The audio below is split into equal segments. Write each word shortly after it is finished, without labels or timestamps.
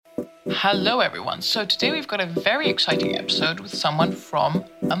Hello everyone. So today we've got a very exciting episode with someone from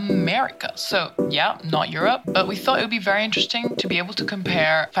America. So yeah, not Europe, but we thought it would be very interesting to be able to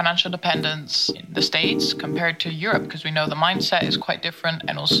compare financial independence in the States compared to Europe, because we know the mindset is quite different,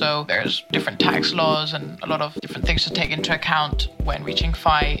 and also there's different tax laws and a lot of different things to take into account when reaching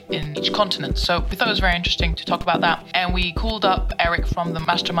FI in each continent. So we thought it was very interesting to talk about that. And we called up Eric from the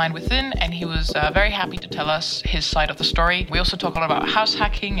Mastermind Within, and he was very happy to tell us his side of the story. We also talk a lot about house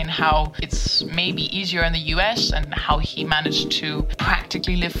hacking and how it's maybe easier in the US and how he managed to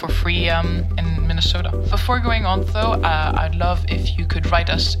practically live for free in Minnesota. Before going on though, I'd love if you could write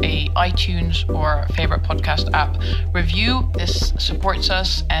us a iTunes or favorite podcast app review. This supports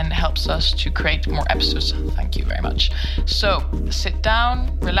us and helps us to create more episodes. Thank you very much. So sit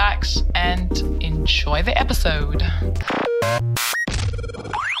down, relax, and enjoy the episode.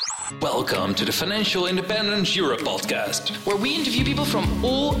 Welcome to the Financial Independence Europe podcast, where we interview people from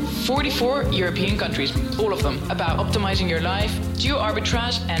all 44 European countries, all of them, about optimizing your life,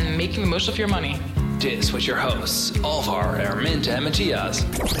 geo-arbitrage, and making the most of your money. This with your hosts, Alvar, Arminta, and Matthias.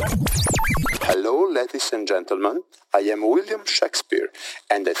 Hello, ladies and gentlemen. I am William Shakespeare,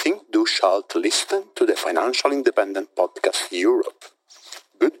 and I think you shall listen to the Financial Independent Podcast Europe.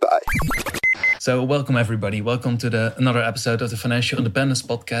 Goodbye. So welcome everybody. Welcome to another episode of the Financial Independence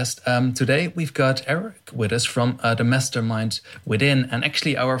Podcast. Today we've got Eric with us from the Mastermind Within, and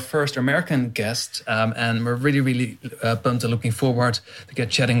actually our first American guest. And we're really pumped and looking forward to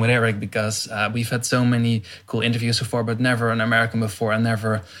get chatting with Eric, because we've had so many cool interviews so far, but never an American before, and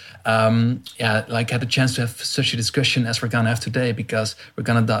never had a chance to have such a discussion as we're gonna have today, because we're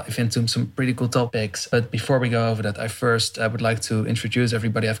gonna dive into some pretty cool topics. But before we go over that, I would like to introduce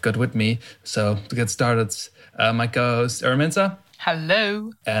everybody I've got with me. So to get started, my co-host Arminta.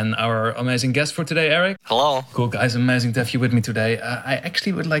 Hello. And our amazing guest for today, Eric. Hello. Cool, guys. Amazing to have you with me today. I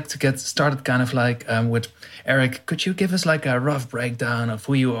actually would like to get started with Eric. Could you give us like a rough breakdown of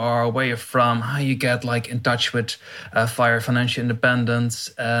who you are, where you're from, how you get like in touch with FIRE Financial Independence?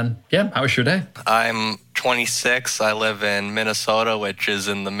 How was your day? I'm 26. I live in Minnesota, which is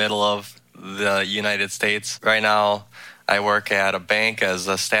in the middle of the United States. Right now, I work at a bank as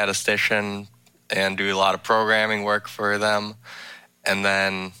a statistician and do a lot of programming work for them. And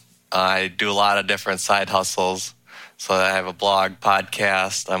then I do a lot of different side hustles. So I have a blog,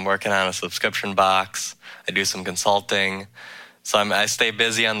 podcast. I'm working on a subscription box. I do some consulting. So I stay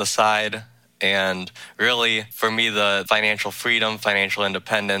busy on the side. And really, for me, the financial freedom, financial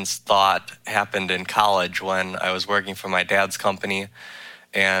independence thought happened in college when I was working for my dad's company.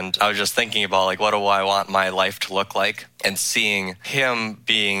 And I was just thinking about, like, what do I want my life to look like? And seeing him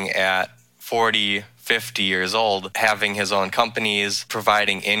being at 40, 50 years old, having his own companies,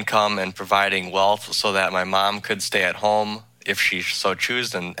 providing income and providing wealth so that my mom could stay at home if she so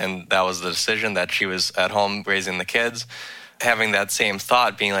chose. And that was the decision, that she was at home raising the kids. Having that same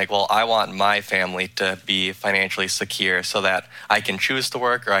thought, being like, well, I want my family to be financially secure so that I can choose to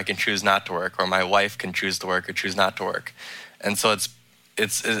work or I can choose not to work, or my wife can choose to work or choose not to work. And so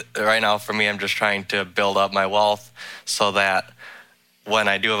it's right now for me, I'm just trying to build up my wealth so that when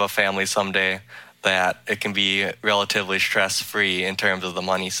I do have a family someday, that it can be relatively stress-free in terms of the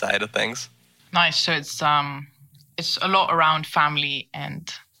money side of things. Nice. So it's a lot around family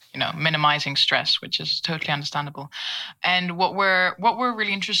and minimizing stress, which is totally understandable. And what we're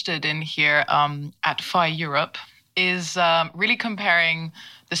really interested in here at FI Europe is really comparing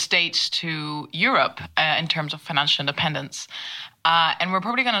the States to Europe in terms of financial independence. And we're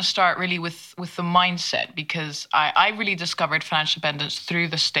probably going to start really with the mindset, because I really discovered financial independence through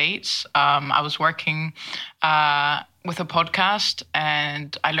the States. I was working with a podcast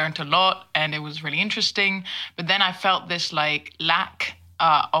and I learned a lot and it was really interesting. But then I felt this like lack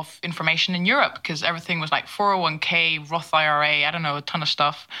of information in Europe, because everything was like 401k, Roth IRA, I don't know, a ton of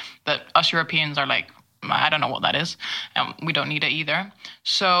stuff that us Europeans are like, I don't know what that is. We don't need it either.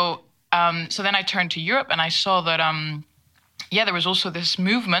 So then I turned to Europe and I saw that there was also this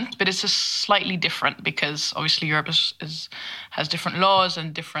movement, but it's just slightly different, because obviously Europe has different laws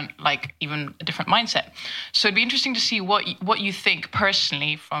and even a different mindset. So it'd be interesting to see what you think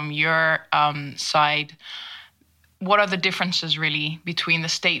personally from your side. What are the differences really between the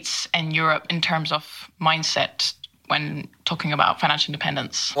States and Europe in terms of mindset when talking about financial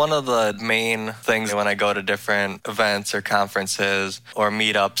independence? One of the main things when I go to different events or conferences or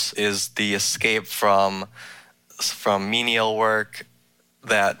meetups is the escape from menial work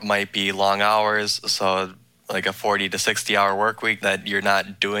that might be long hours, so like a 40 to 60 hour work week that you're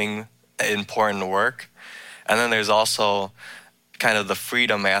not doing important work. And then there's also kind of the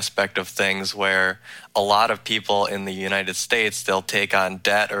freedom aspect of things, where a lot of people in the United States, they'll take on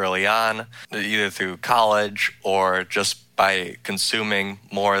debt early on, either through college or just by consuming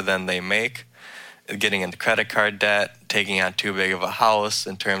more than they make, getting into credit card debt, taking on too big of a house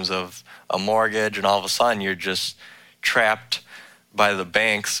in terms of a mortgage, and all of a sudden you're just trapped by the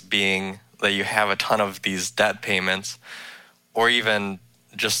banks, being that you have a ton of these debt payments, or even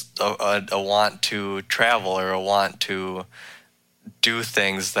just a want to travel or a want to do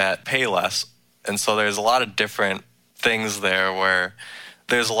things that pay less. And so there's a lot of different things there, where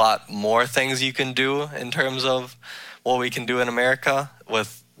there's a lot more things you can do in terms of what we can do in America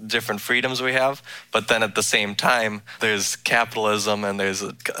with different freedoms we have. But then at the same time, there's capitalism, and there's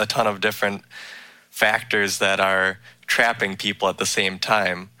a ton of different factors that are trapping people at the same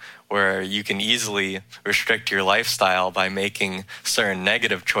time, where you can easily restrict your lifestyle by making certain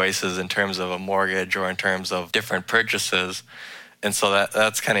negative choices in terms of a mortgage or in terms of different purchases. And so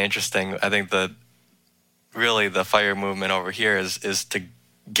that's kind of interesting. I think that really the FIRE movement over here is to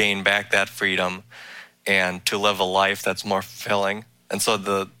gain back that freedom and to live a life that's more fulfilling. And so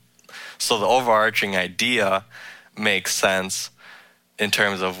the overarching idea makes sense in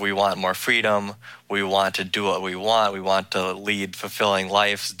terms of we want more freedom, we want to do what we want to lead fulfilling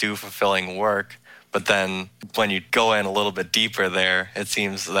lives, do fulfilling work. But then when you go in a little bit deeper there, it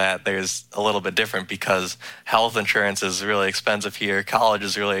seems that there's a little bit different, because health insurance is really expensive here, college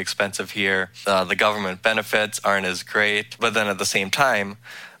is really expensive here, the government benefits aren't as great. But then at the same time,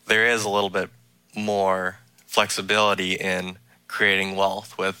 there is a little bit more flexibility in creating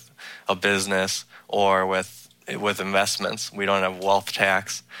wealth with a business or with investments. We don't have wealth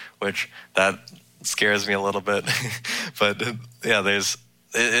tax, which that scares me a little bit. But yeah,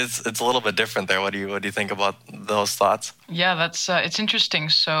 it's a little bit different there. What do you think about those thoughts? Yeah, that's it's interesting.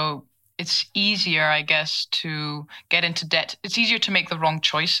 So it's easier, I guess, to get into debt. It's easier to make the wrong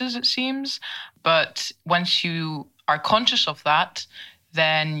choices, it seems. But once you are conscious of that,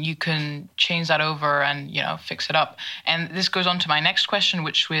 then you can change that over and, fix it up. And this goes on to my next question,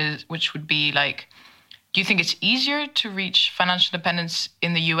 which would be like, do you think it's easier to reach financial independence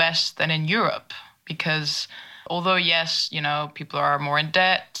in the US than in Europe? Because although, yes, people are more in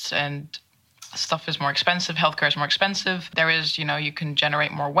debt and stuff is more expensive, healthcare is more expensive, there is, you can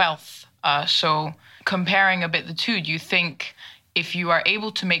generate more wealth. So comparing a bit the two, do you think if you are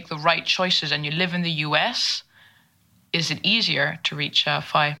able to make the right choices and you live in the US, is it easier to reach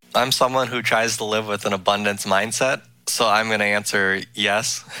FI? I'm someone who tries to live with an abundance mindset. So I'm going to answer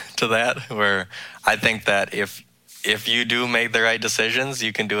yes to that, where I think that if you do make the right decisions,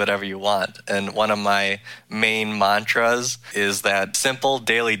 you can do whatever you want. And one of my main mantras is that simple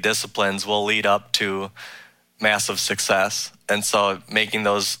daily disciplines will lead up to massive success. And so making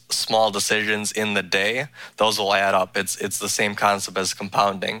those small decisions in the day, those will add up. It's the same concept as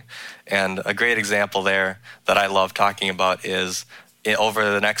compounding. And a great example there that I love talking about is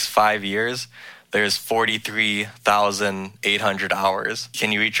over the next 5 years, there's 43,800 hours.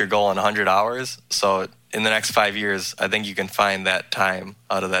 Can you reach your goal in 100 hours? So in the next 5 years, I think you can find that time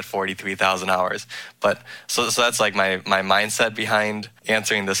out of that 43,000 hours. But so that's like my mindset behind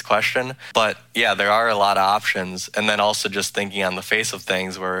answering this question. But yeah, there are a lot of options. And then also just thinking on the face of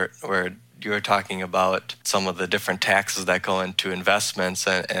things, where you were talking about some of the different taxes that go into investments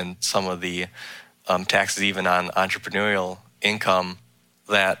and some of the taxes even on entrepreneurial income,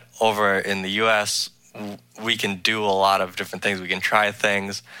 that over in the US, we can do a lot of different things. We can try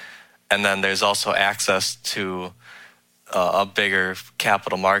things. And then there's also access to a bigger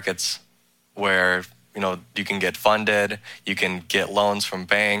capital markets where, you can get funded, you can get loans from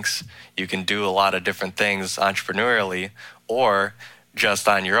banks, you can do a lot of different things entrepreneurially, or just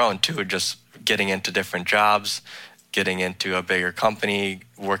on your own too, just getting into different jobs, getting into a bigger company,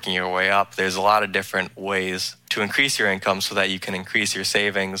 working your way up. There's a lot of different ways to increase your income so that you can increase your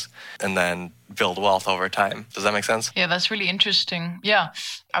savings and then build wealth over time. Does that make sense? Yeah, that's really interesting. Yeah,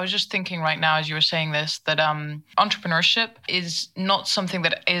 I was just thinking right now as you were saying this, that entrepreneurship is not something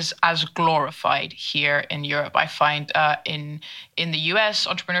that is as glorified here in Europe. I find in the US,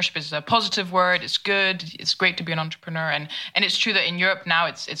 entrepreneurship is a positive word. It's good. It's great to be an entrepreneur. And it's true that in Europe now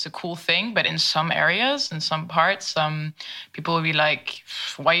it's a cool thing, but in some areas, in some parts, people will be like,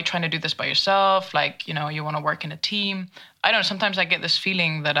 why are you trying to do this by yourself? Like, you want to work in a team. I don't know, sometimes I get this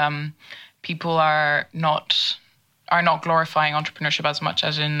feeling that people are not glorifying entrepreneurship as much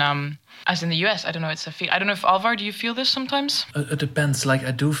as in as in the US. I don't know. I don't know if Alvar, do you feel this sometimes? It depends. Like,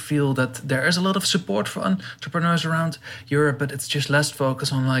 I do feel that there is a lot of support for entrepreneurs around Europe, but it's just less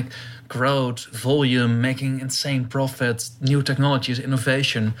focus on like growth, volume, making insane profits, new technologies,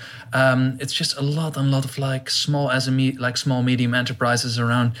 innovation. It's just a lot of like small SME, like small medium enterprises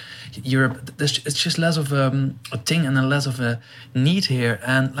around Europe. It's just less of a thing and less of a need here.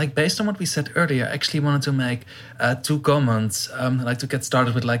 And like based on what we said earlier, I actually wanted to make 2 comments. Like to get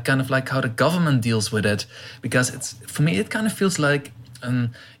started with like kind of like how the government deals with it, because it's, for me, it kind of feels like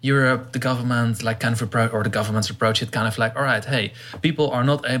Europe, the government, like kind of the government's approach, it kind of like, all right, hey, people are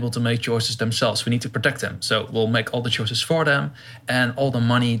not able to make choices themselves. We need to protect them. So we'll make all the choices for them, and all the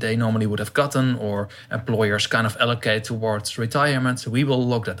money they normally would have gotten or employers kind of allocate towards retirement. So we will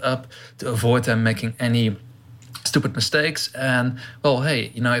lock that up to avoid them making any stupid mistakes. And well,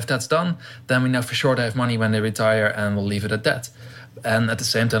 hey, if that's done, then we know for sure they have money when they retire, and we'll leave it at that. And at the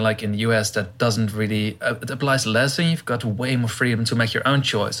same time, like in the US, that doesn't really, it applies less, and you've got way more freedom to make your own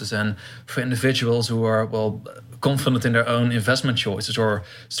choices. And for individuals who are, well, confident in their own investment choices or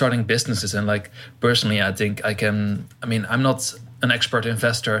starting businesses, and like personally, I think I'm not an expert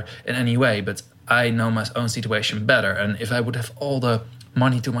investor in any way, but I know my own situation better. And if I would have all the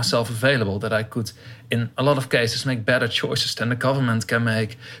money to myself available, that I could, in a lot of cases, make better choices than the government can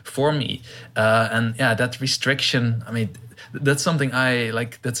make for me. And yeah, that restriction, that's something I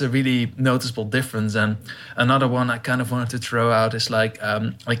like. That's a really noticeable difference. And another one I kind of wanted to throw out is like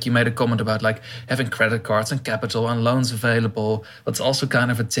you made a comment about like having credit cards and capital and loans available. What's also kind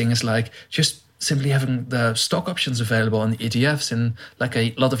of a thing is like just simply having the stock options available and the ETFs in like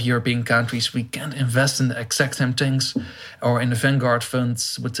a lot of European countries. We can't invest in the exact same things, or in the Vanguard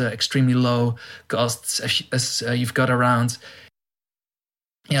funds with the extremely low costs as you've got around.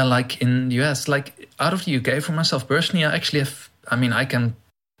 Yeah, like in the US, like out of the UK, for myself personally, I actually have, I can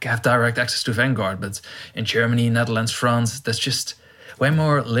have direct access to Vanguard, but in Germany, Netherlands, France, that's just way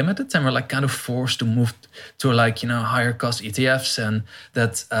more limited, and we're like kind of forced to move to like, higher cost ETFs, and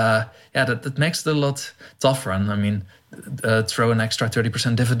that makes it a lot tougher. And throw an extra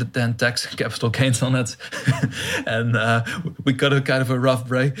 30% dividend tax capital gains on it. And we got a kind of a rough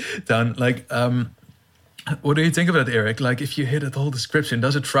breakdown. Like, what do you think of that, Eric? Like, if you hear that whole description,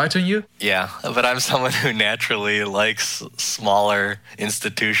 does it frighten you? Yeah, but I'm someone who naturally likes smaller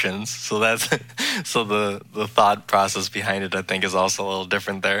institutions, so that's the thought process behind it, I think, is also a little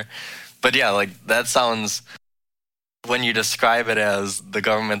different there. But yeah, like that sounds, when you describe it as the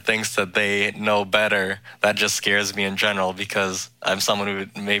government thinks that they know better, that just scares me in general, because I'm someone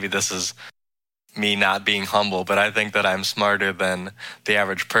who, maybe this is me not being humble, but I think that I'm smarter than the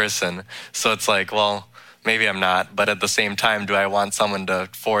average person. So it's like, well, maybe I'm not, but at the same time, do I want someone to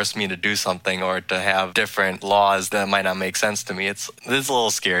force me to do something or to have different laws that might not make sense to me? It's a little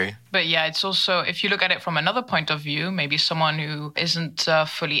scary. But yeah, it's also, if you look at it from another point of view, maybe someone who isn't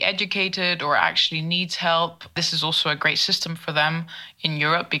fully educated or actually needs help, this is also a great system for them in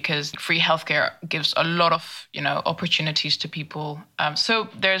Europe, because free healthcare gives a lot of, opportunities to people. So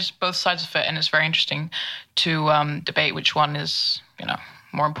there's both sides of it, and it's very interesting to debate which one is,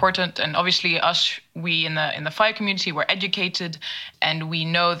 more important. And obviously we in the FI community, we're educated, and we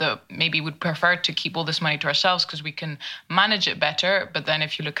know that maybe we'd prefer to keep all this money to ourselves because we can manage it better. But then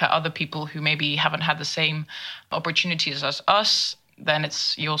if you look at other people who maybe haven't had the same opportunities as us, then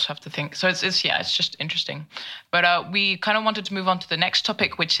you also have to think. So it's just interesting. But we kind of wanted to move on to the next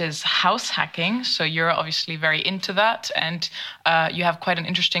topic, which is house hacking. So you're obviously very into that, and you have quite an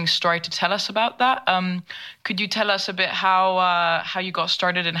interesting story to tell us about that. Could you tell us a bit how you got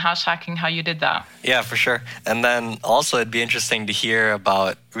started in house hacking, how you did that? Yeah, for sure. And then also it'd be interesting to hear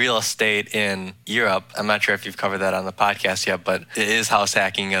about real estate in Europe. I'm not sure if you've covered that on the podcast yet, but is house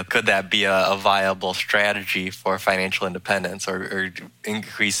hacking, could that be a viable strategy for financial independence or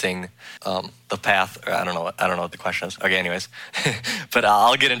increasing the path? Or I don't know what the question is. Okay, anyways. But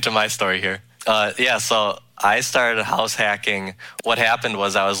I'll get into my story here. So I started house hacking. What happened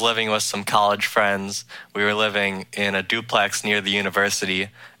was I was living with some college friends. We were living in a duplex near the university,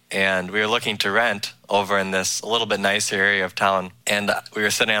 and we were looking to rent over in this a little bit nicer area of town. And we were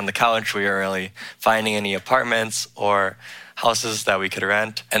sitting on the couch. We weren't really finding any apartments or houses that we could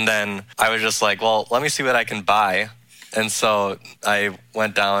rent. And then I was just like, well, let me see what I can buy. And so I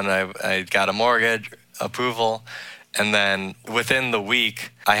went down, I got a mortgage approval. And then within the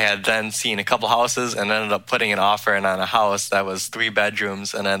week, I had then seen a couple houses and ended up putting an offer in on a house that was 3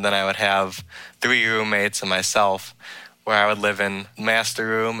 bedrooms. And then I would have 3 roommates and myself, where I would live in master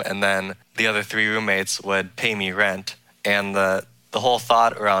room, and then the other 3 roommates would pay me rent. And the whole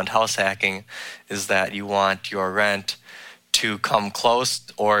thought around house hacking is that you want your rent to come close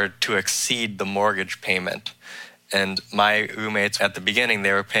or to exceed the mortgage payment. And my roommates at the beginning,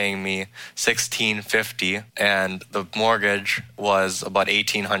 they were paying me $1,650, and the mortgage was about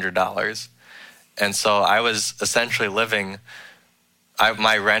 $1,800. And so I was essentially living,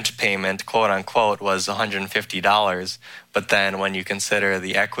 my rent payment, quote unquote, was $150. But then when you consider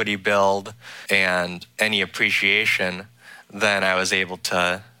the equity build and any appreciation, then I was able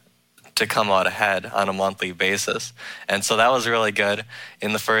to come out ahead on a monthly basis. And so that was really good.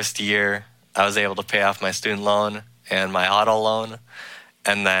 In the first year, I was able to pay off my student loan and my auto loan.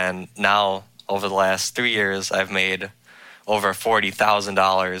 And then now, over the last 3 years, I've made over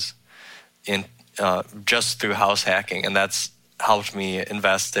 $40,000 in just through house hacking. And that's helped me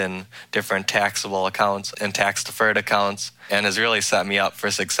invest in different taxable accounts and tax-deferred accounts, and has really set me up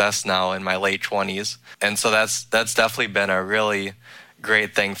for success now in my late 20s. And so that's definitely been a really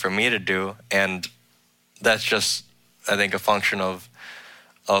great thing for me to do. And that's just, I think, a function of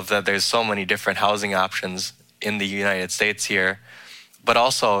that there's so many different housing options in the United States here, but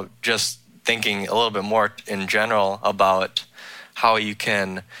also just thinking a little bit more in general about how you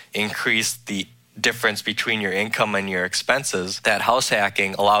can increase the difference between your income and your expenses. That house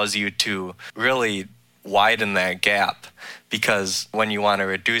hacking allows you to really widen that gap, because when you want to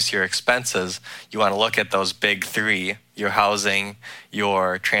reduce your expenses, you want to look at those big three: your housing,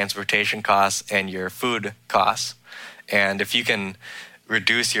 your transportation costs, and your food costs. And if you can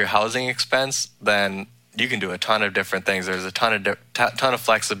reduce your housing expense, then you can do a ton of different things. There's a ton of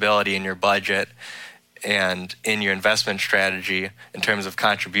flexibility in your budget and in your investment strategy in terms of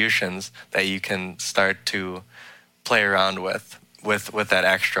contributions that you can start to play around with that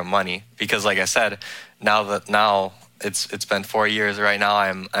extra money. Because like I said, now it's been 4 years. Right now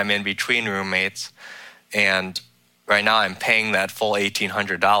I'm in between roommates, and right now I'm paying that full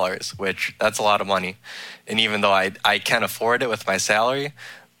 $1,800, which that's a lot of money. And even though I can afford it with my salary,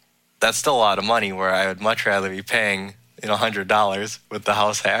 that's still a lot of money, where I would much rather be paying $100 with the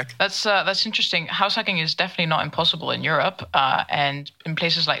house hack. That's interesting. House hacking is definitely not impossible in Europe, and in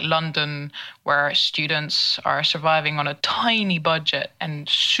places like London, where students are surviving on a tiny budget and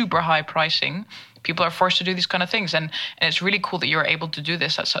super high pricing. People are forced to do these kind of things, and it's really cool that you're able to do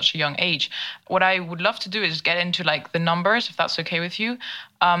this at such a young age. What I would love to do is get into like the numbers, if that's okay with you.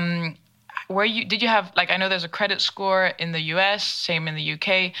 Did you have, like, I know there's a credit score in the US, same in the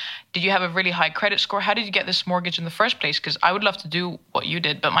UK. Did you have a really high credit score? How did you get this mortgage in the first place? Because I would love to do what you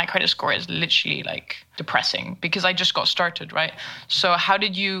did, but my credit score is literally like depressing because I just got started, right? So how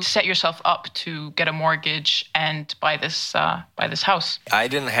did you set yourself up to get a mortgage and buy this house? I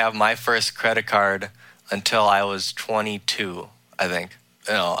didn't have my first credit card until I was 22, I think.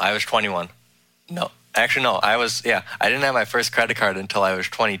 No, I was 21. No. Actually, no, I didn't have my first credit card until I was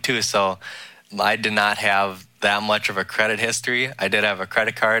 22, so I did not have that much of a credit history. I did have a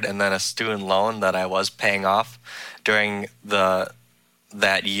credit card and then a student loan that I was paying off during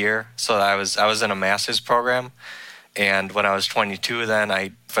that year. So I was in a master's program, and when I was 22,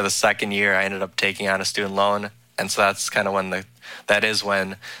 then for the second year, I ended up taking on a student loan, and so that's kind of when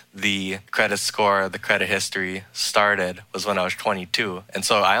the credit score, the credit history started, was when I was 22, and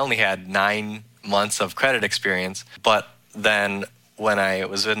so I only had 9 months of credit experience. But then when I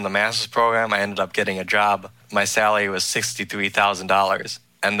was in the master's program, I ended up getting a job. My salary was $63,000.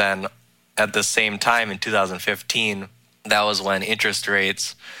 And then at the same time in 2015, that was when interest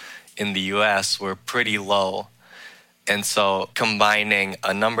rates in the US were pretty low. And so combining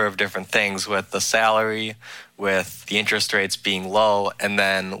a number of different things with the salary, with the interest rates being low, and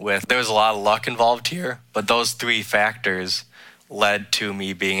then there was a lot of luck involved here, but those three factors led to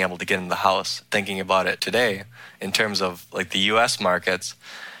me being able to get in the house. Thinking about it today, in terms of like the U.S. markets,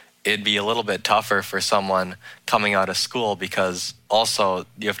 it'd be a little bit tougher for someone coming out of school, because also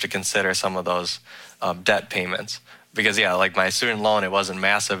you have to consider some of those debt payments. Because like my student loan, it wasn't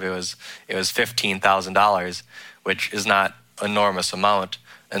massive. It was $15,000, which is not an enormous amount.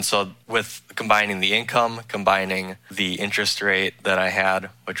 And so with combining the income, combining the interest rate that I had,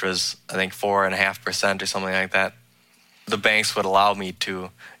 which was I think 4.5% or something like that, the banks would allow me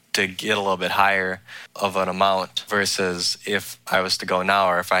to get a little bit higher of an amount versus if I was to go now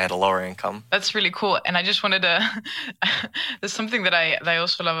or if I had a lower income. That's really cool. And I just wanted to, there's something that I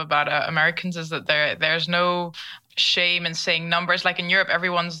also love about Americans, is that there's no shame in saying numbers. Like in Europe,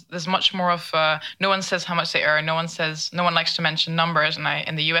 there's much more of no one says how much they earn. No one likes to mention numbers. And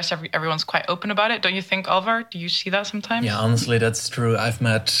in the US, everyone's quite open about it. Don't you think, Alvar? Do you see that sometimes? Yeah, honestly, that's true. I've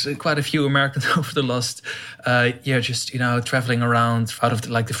met quite a few Americans over the last year, just traveling around out of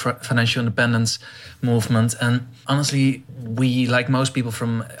the financial independence movement. And honestly, we, like most people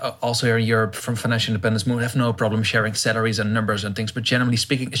from also here in Europe, from financial independence movement, have no problem sharing salaries and numbers and things. But generally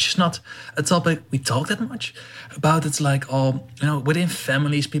speaking, it's just not a topic we talk that much about. It's like, within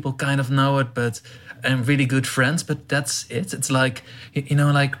families, people kind of know it, and really good friends, but that's it. It's like,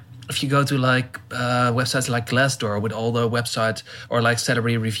 like if you go to like websites like Glassdoor with all the websites or like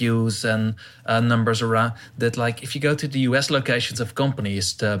salary reviews and numbers around that, like if you go to the US locations of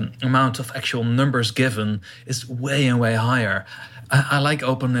companies, the amount of actual numbers given is way and way higher. I like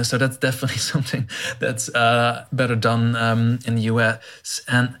openness, so that's definitely something that's better done in the US.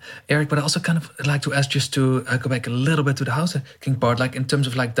 And Eric, but I also kind of like to ask, just to go back a little bit to the housing part, like in terms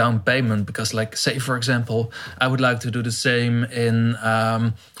of like down payment, because like say for example, I would like to do the same in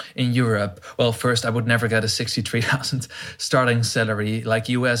Europe. Well, first I would never get a 63,000 starting salary like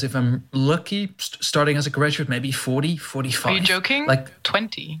US. If I'm lucky, starting as a graduate, maybe 40, 45. Are you joking? Like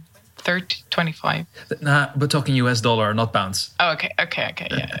 20. 30, 25. Nah, we're talking US dollar, not pounds. Oh, okay,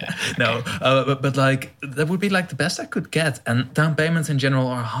 yeah. No, but like that would be like the best I could get, and down payments in general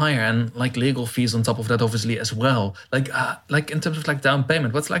are higher, and like legal fees on top of that, obviously as well. Like in terms of like down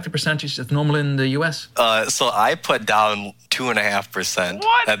payment, what's like the percentage that's normal in the US? So I put down 2.5%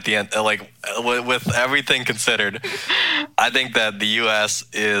 at the end. Like with everything considered, I think that the US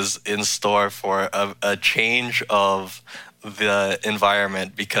is in store for a change of the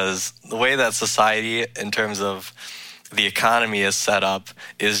environment, because the way that society in terms of the economy is set up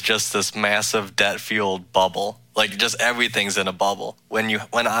is just this massive debt-fueled bubble. Like just everything's in a bubble. When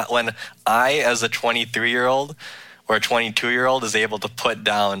I as a 23-year-old or a 22-year-old is able to put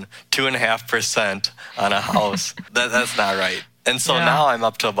down 2.5% on a house, that's not right. And so now I'm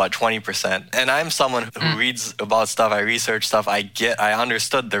up to about 20%. And I'm someone who reads about stuff, I research stuff, I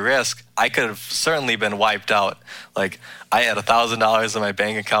understood the risk. I could have certainly been wiped out. Like I had $1,000 in my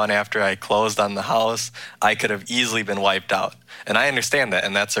bank account after I closed on the house. I could have easily been wiped out. And I understand that,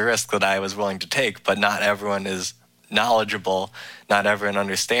 and that's a risk that I was willing to take, but not everyone is knowledgeable. Not everyone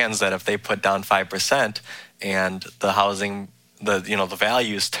understands that if they put down 5% and the housing the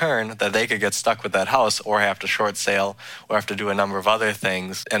values turn, that they could get stuck with that house or have to short sale or have to do a number of other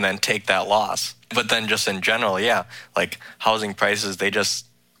things and then take that loss. But then just in general, like housing prices, they just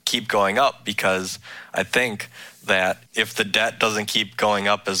keep going up, because I think that if the debt doesn't keep going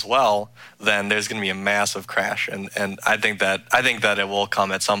up as well, then there's going to be a massive crash. And I think that it will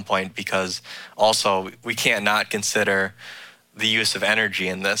come at some point, because also we can't not consider the use of energy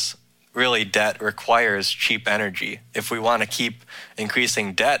in this. Really, debt requires cheap energy. If we want to keep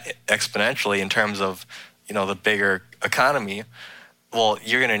increasing debt exponentially in terms of, the bigger economy, well,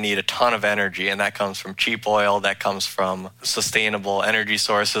 you're going to need a ton of energy, and that comes from cheap oil, that comes from sustainable energy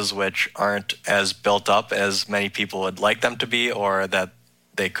sources, which aren't as built up as many people would like them to be, or that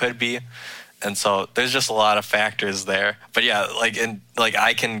they could be. And so there's just a lot of factors there. But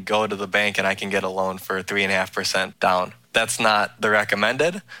I can go to the bank and I can get a loan for 3.5% down. That's not the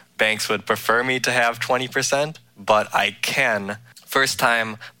recommended. Banks would prefer me to have 20%, but I can.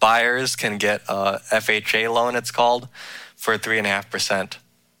 First-time buyers can get a FHA loan, it's called, for 3.5%.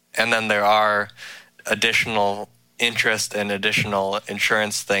 And then there are additional interest and additional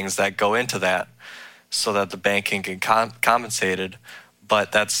insurance things that go into that so that the bank can get compensated.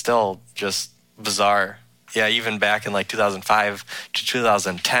 But that's still just bizarre. Yeah, even back in like 2005 to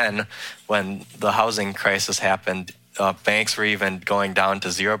 2010, when the housing crisis happened, banks were even going down to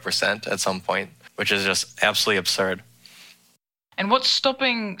 0% at some point, which is just absolutely absurd. And what's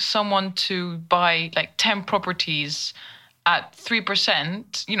stopping someone to buy like 10 properties at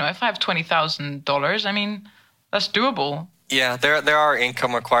 3%? If I have $20,000, I mean, that's doable. Yeah, there are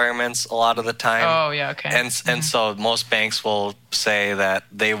income requirements a lot of the time. Oh, yeah, okay. And so most banks will say that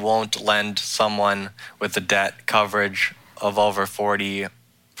they won't lend someone with a debt coverage of over 40%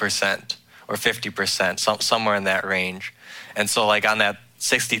 or 50%, somewhere in that range. And so like on that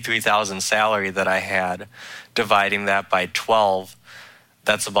 $63,000 salary that I had, dividing that by 12,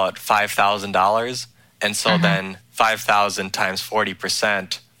 that's about $5,000. And so then 5,000 times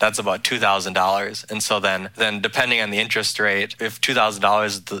 40%, that's about $2,000. And so then depending on the interest rate, if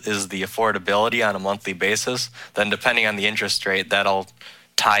 $2,000 is the affordability on a monthly basis, then depending on the interest rate, that'll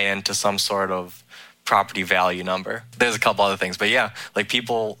tie into some sort of property value number. There's a couple other things, but yeah, like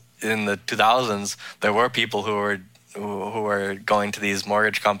people in the 2000s, there were people who were going to these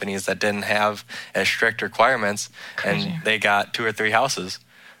mortgage companies that didn't have as strict requirements. Crazy. And they got 2 or 3 houses,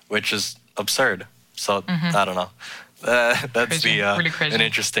 which is absurd. So I don't know. That's really an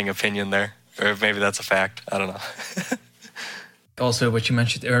interesting opinion there, or maybe that's a fact. I don't know. Also, what you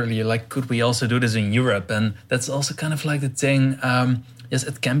mentioned earlier, like, could we also do this in Europe? And that's also kind of like the thing. yes,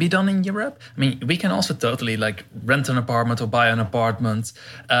 it can be done in Europe. I mean, we can also totally like rent an apartment or buy an apartment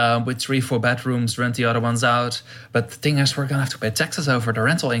with 3-4 bedrooms, rent the other ones out. But the thing is, we're going to have to pay taxes over the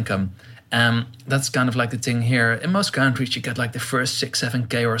rental income. That's kind of like the thing here. In most countries, you get like the first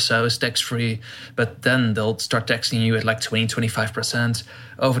 6-7K or so is tax-free, but then they'll start taxing you at like 20-25%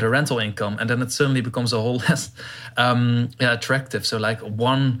 over the rental income, and then it suddenly becomes a whole less attractive. So like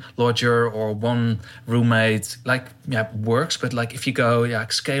one lodger or one roommate works, but like if you go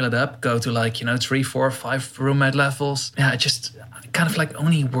scale it up, go to like 3, 4, 5 roommate levels, it just kind of like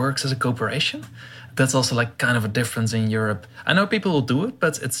only works as a corporation. That's also like kind of a difference in Europe. I know people will do it,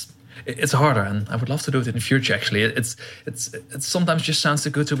 but it's harder, and I would love to do it in the future. Actually, it's sometimes just sounds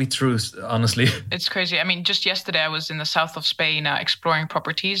too good to be true. Honestly, it's crazy. I mean, just yesterday I was in the south of Spain exploring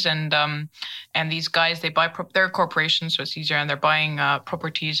properties, and these guys, they buy they're corporations, so it's easier, and they're buying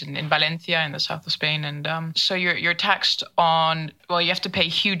properties in Valencia in the south of Spain, and so you're taxed on. Well, you have to pay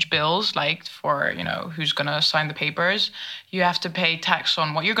huge bills, like for who's going to sign the papers. You have to pay tax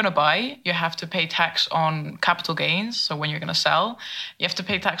on what you're going to buy. You have to pay tax on capital gains, so when you're going to sell. You have to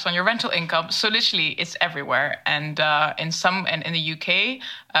pay tax on your rental income. So literally, it's everywhere. And in the UK,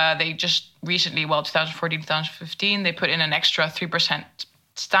 they just recently, 2014, 2015, they put in an extra 3%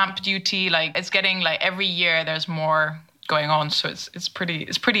 stamp duty. Like it's getting like every year there's more going on. So it's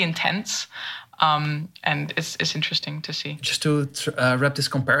pretty intense. And it's interesting to see. Just to wrap this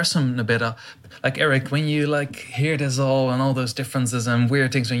comparison a bit up, like Eric, when you like hear this all and all those differences and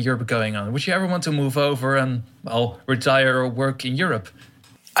weird things in Europe going on, would you ever want to move over and retire or work in Europe?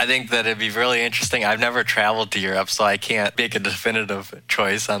 I think that it'd be really interesting. I've never traveled to Europe, so I can't make a definitive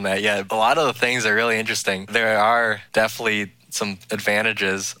choice on that yet. A lot of the things are really interesting. There are definitely some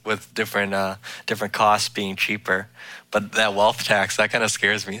advantages with different costs being cheaper. But that wealth tax, that kind of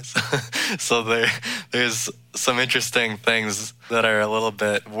scares me. So there's some interesting things that are a little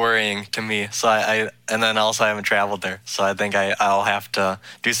bit worrying to me. So and then also I haven't traveled there. So I think I'll have to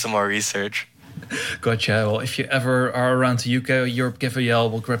do some more research. Gotcha. Well, if you ever are around the UK or Europe, give a yell.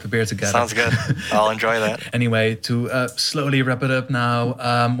 We'll grab a beer together. Sounds good. I'll enjoy that. Anyway, to slowly wrap it up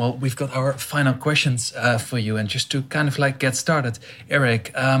now, we've got our final questions for you. And just to kind of like get started,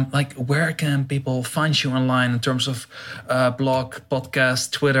 Eric, where can people find you online in terms of blog,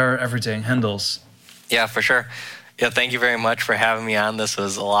 podcast, Twitter, everything, handles? Yeah, for sure. Yeah, thank you very much for having me on. This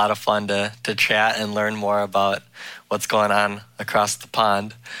was a lot of fun to chat and learn more about what's going on across the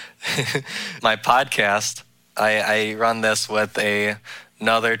pond. My podcast, I run this with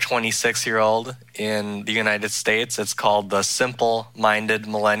another 26-year-old in the United States. It's called The Simple-Minded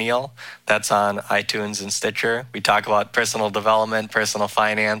Millennial. That's on iTunes and Stitcher. We talk about personal development, personal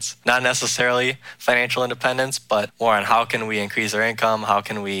finance, not necessarily financial independence, but more on how can we increase our income, how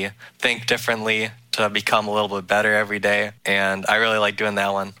can we think differently to become a little bit better every day. And I really like doing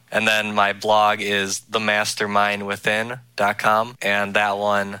that one. And then my blog is themastermindwithin.com. And that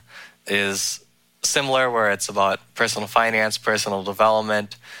one is similar, where it's about personal finance, personal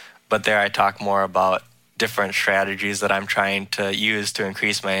development. But there I talk more about different strategies that I'm trying to use to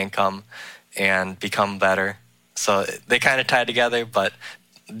increase my income and become better. So they kind of tie together, but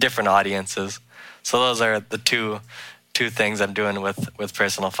different audiences. So those are the two things I'm doing with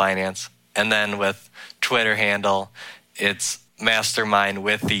personal finance. And then with Twitter handle, it's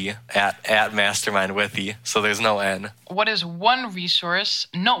MastermindWithy at MastermindWithy. So there's no N. What is one resource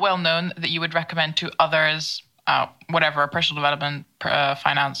not well known that you would recommend to others? Whatever, personal development,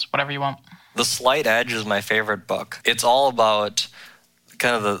 finance, whatever you want. The Slight Edge is my favorite book. It's all about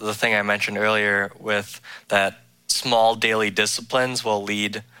kind of the thing I mentioned earlier, with that small daily disciplines will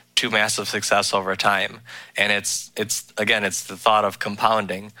lead to massive success over time. And it's the thought of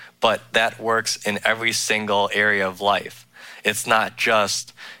compounding, but that works in every single area of life. It's not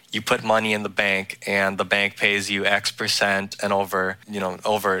just you put money in the bank and the bank pays you X% and over,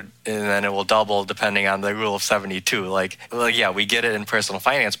 and then it will double depending on the rule of 72. Yeah, we get it in personal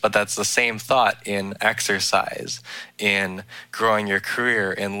finance, but that's the same thought in exercise, in growing your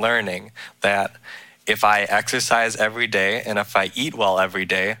career, in learning, that if I exercise every day and if I eat well every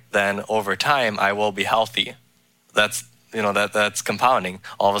day, then over time I will be healthy. That's compounding.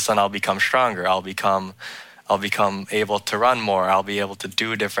 All of a sudden I'll become stronger. I'll become able to run more. I'll be able to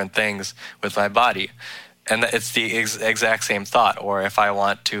do different things with my body. And it's the exact same thought. Or if I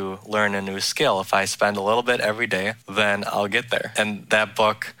want to learn a new skill, if I spend a little bit every day, then I'll get there. And that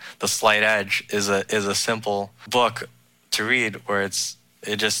book, The Slight Edge, is a simple book to read, where it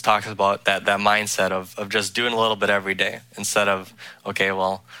just talks about that mindset of just doing a little bit every day, instead of, okay,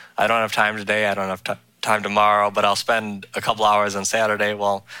 well, I don't have time today, I don't have time tomorrow, but I'll spend a couple hours on Saturday.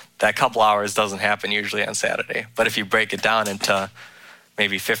 Well, that couple hours doesn't happen usually on Saturday. But if you break it down into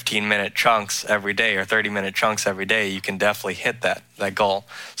maybe 15-minute chunks every day or 30-minute chunks every day, you can definitely hit that goal.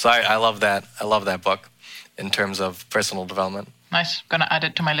 So I love that. I love that book in terms of personal development. Nice. Gonna add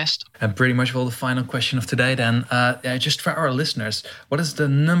it to my list. And pretty much well, the final question of today then. Just for our listeners, what is the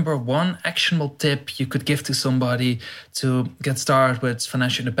number one actionable tip you could give to somebody to get started with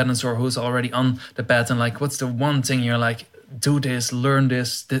financial independence, or who's already on the path? And like, what's the one thing you're like, do this, learn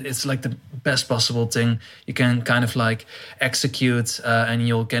this. It's like the best possible thing you can kind of like execute, and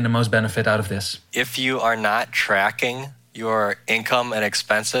you'll get the most benefit out of this. If you are not tracking your income and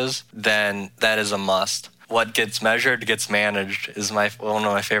expenses, then that is a must. What gets measured gets managed is one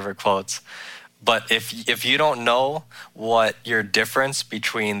of my favorite quotes. But if you don't know what your difference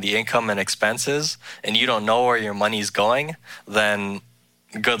between the income and expenses, and you don't know where your money's going, then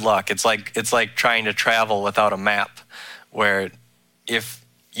good luck. It's like trying to travel without a map, where if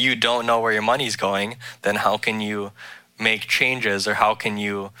you don't know where your money's going, then how can you make changes, or how can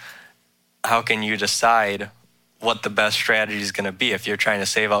you decide what the best strategy is going to be? If you're trying to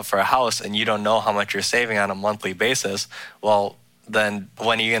save up for a house and you don't know how much you're saving on a monthly basis, well, then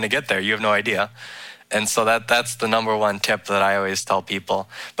when are you going to get there? You have no idea. And so that's the number one tip that I always tell people.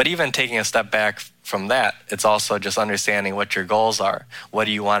 But even taking a step back from that, it's also just understanding what your goals are. What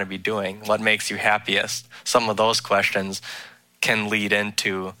do you want to be doing? What makes you happiest? Some of those questions can lead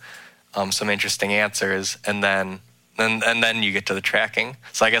into some interesting answers, and then you get to the tracking.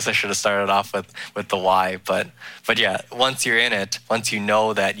 So I guess I should have started off with the why. But yeah, once you're in it, once you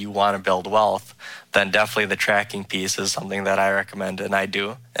know that you want to build wealth, then definitely the tracking piece is something that I recommend, and I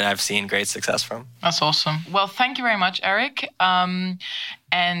do, and I've seen great success from. That's awesome. Well, thank you very much, Eric. And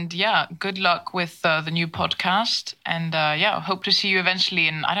yeah, good luck with the new podcast. And yeah, hope to see you eventually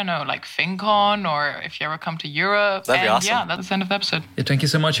in, I don't know, like FinCon, or if you ever come to Europe. That'd be awesome. Yeah, that's the end of the episode. Yeah, thank you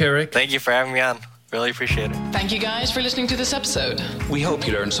so much, Eric. Thank you for having me on. Really appreciate it. Thank you guys for listening to this episode. We hope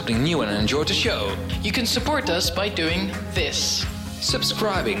you learned something new and enjoyed the show. You can support us by doing this.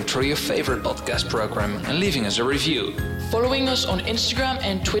 Subscribing through your favorite podcast program and leaving us a review. Following us on Instagram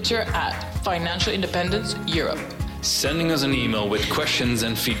and Twitter at Financial Independence Europe. Sending us an email with questions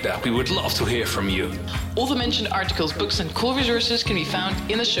and feedback. We would love to hear from you. All the mentioned articles, books, and cool resources can be found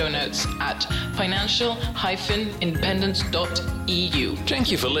in the show notes at financial-independence.eu.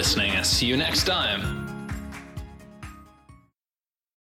 Thank you for listening, and see you next time.